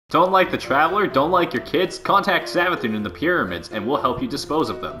Don't like the Traveler? Don't like your kids? Contact Savathun in the Pyramids, and we'll help you dispose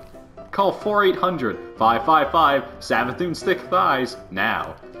of them. Call 4-800-555-Savathun's Thick Thighs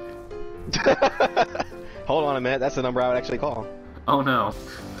now. Hold on a minute, that's the number I would actually call. Oh no.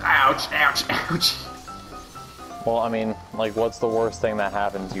 Ouch, ouch, ouch. Well, I mean, like, what's the worst thing that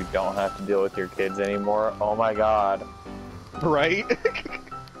happens? You don't have to deal with your kids anymore? Oh my god. Right?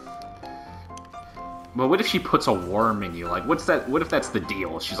 But what if she puts a worm in you? Like, what's that? What if that's the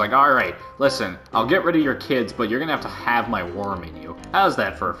deal? She's like, alright, listen, I'll get rid of your kids, but you're gonna have my worm in you. How's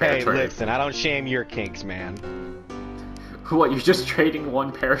that for a fair Hey, trade? listen, I don't shame your kinks, man. What, you're just trading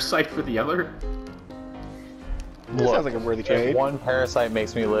one parasite for the other? That sounds like a worthy If trade. one parasite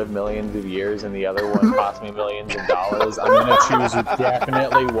makes me live millions of years and the other one costs me millions of dollars, I'm gonna choose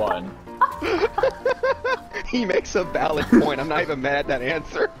definitely one. He makes a valid point. I'm not even mad at that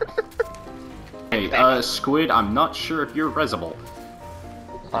answer. Hey, Squid, I'm not sure if you're resible.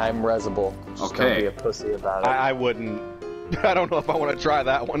 I'm resible. Just Okay. don't be a pussy about it. I wouldn't. I don't know if I want to try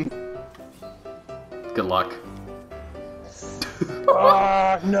that one. Good luck.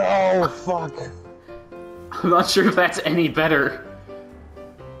 No! Fuck! I'm not sure if that's any better.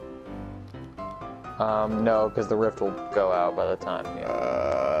 No, because the rift will go out by the time,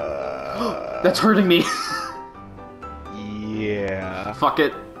 That's hurting me. Yeah. Fuck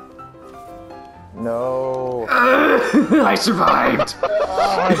it. No! I survived.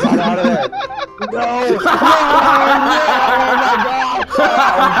 Oh, I got out of there! No!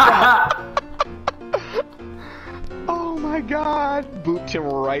 Oh my god! Booped him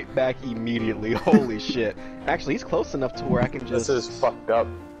right back immediately. Holy shit. Actually, he's close enough to where I can just... This is fucked up.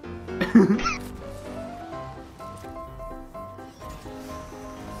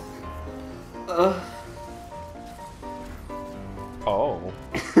 Oh.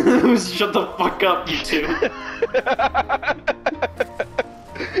 Shut the fuck up, you two.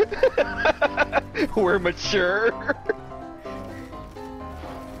 We're mature.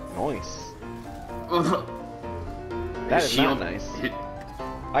 Nice. That is not nice.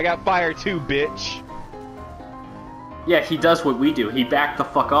 I got fire too, bitch. Yeah, he does what we do. He backed the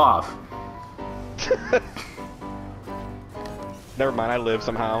fuck off. Never mind, I live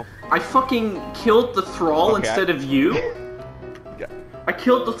somehow. I fucking killed the thrall Okay, instead of you? Yeah. I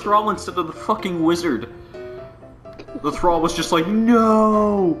killed the thrall instead of the fucking wizard. The thrall was just like,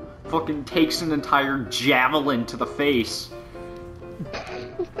 no! Fucking takes an entire javelin to the face. I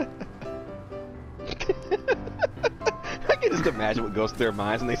can just imagine what goes through their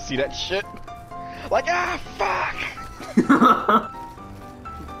minds when they see that shit. Like, ah, fuck!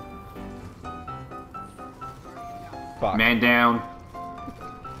 Fuck. Man down.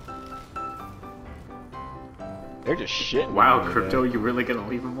 They're just shitting. Wow, on me Crypto, you really gonna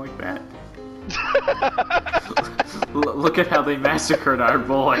leave him like that? Look at how they massacred our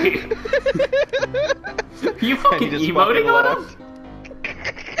boy. You fucking just emoting fucking on left. him?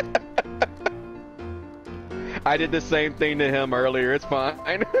 I did the same thing to him earlier, it's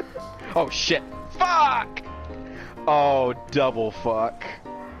fine. Oh shit. Fuck! Oh, double fuck.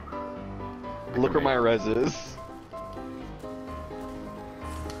 Look where my res is.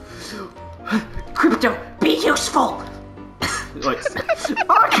 Crypto, be useful! Like,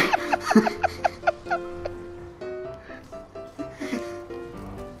 fuck!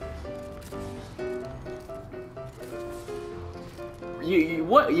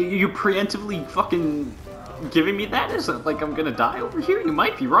 What? You preemptively fucking giving me that? Is it like I'm gonna die over here? You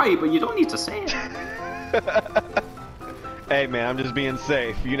might be right, but you don't need to say it. Hey man, I'm just being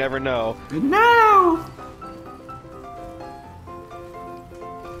safe. You never know. No!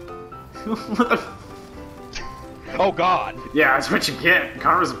 What the Oh god. Yeah, that's what you get.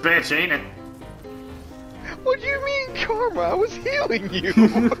 Karma's a bitch, ain't it? What do you mean, Karma? I was healing you.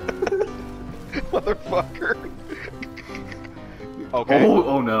 Motherfucker. Okay.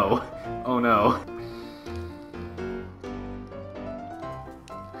 Oh no. Oh no.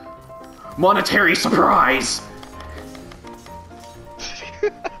 Monetary surprise!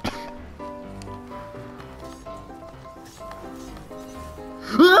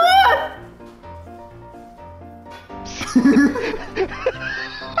 Ah!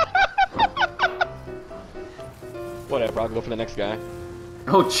 Whatever, I'll go for the next guy.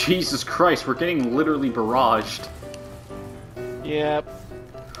 Oh Jesus Christ, we're getting literally barraged. Yep.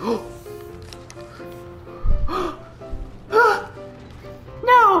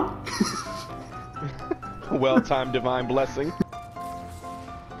 No! Well-timed divine blessing.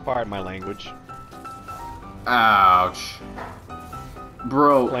 Pardon my language. Ouch.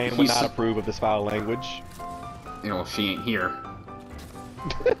 Bro, Lane would he's... not approve of this foul language. You know, she ain't here.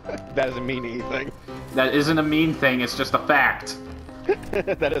 That doesn't mean anything. That isn't a mean thing, it's just a fact.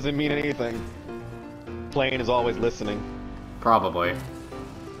 That doesn't mean anything. Plane is always listening. Probably.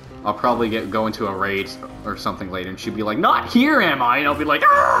 I'll probably go into a raid or something later, and she'd be like, "Not here, am I?" And I'll be like,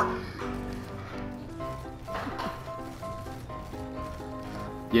 "Ah!"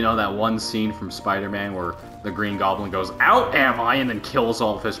 You know that one scene from Spider-Man where the Green Goblin goes, "Out, am I?" and then kills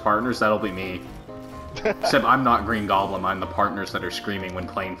all of his partners? That'll be me. Except I'm not Green Goblin, I'm the partners that are screaming when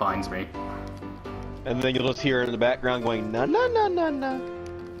Plane finds me. And then you'll just hear in the background going, "Na na na na na."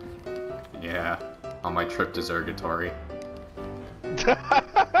 Yeah, on my trip to Zurgatory.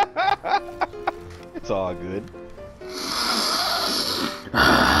 It's all good.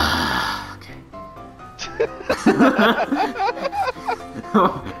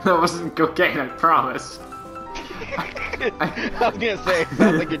 That wasn't cocaine, I promise. I was gonna say, it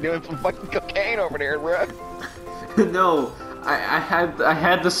sounds like you're doing some fucking cocaine over there, bro. No, I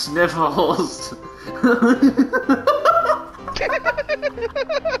had the sniffles.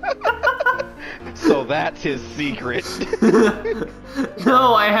 So that's his secret.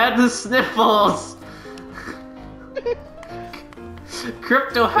 No, I had the sniffles.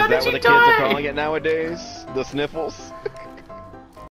 Crypto, how Is that did what you the kids are die? calling it nowadays? The sniffles?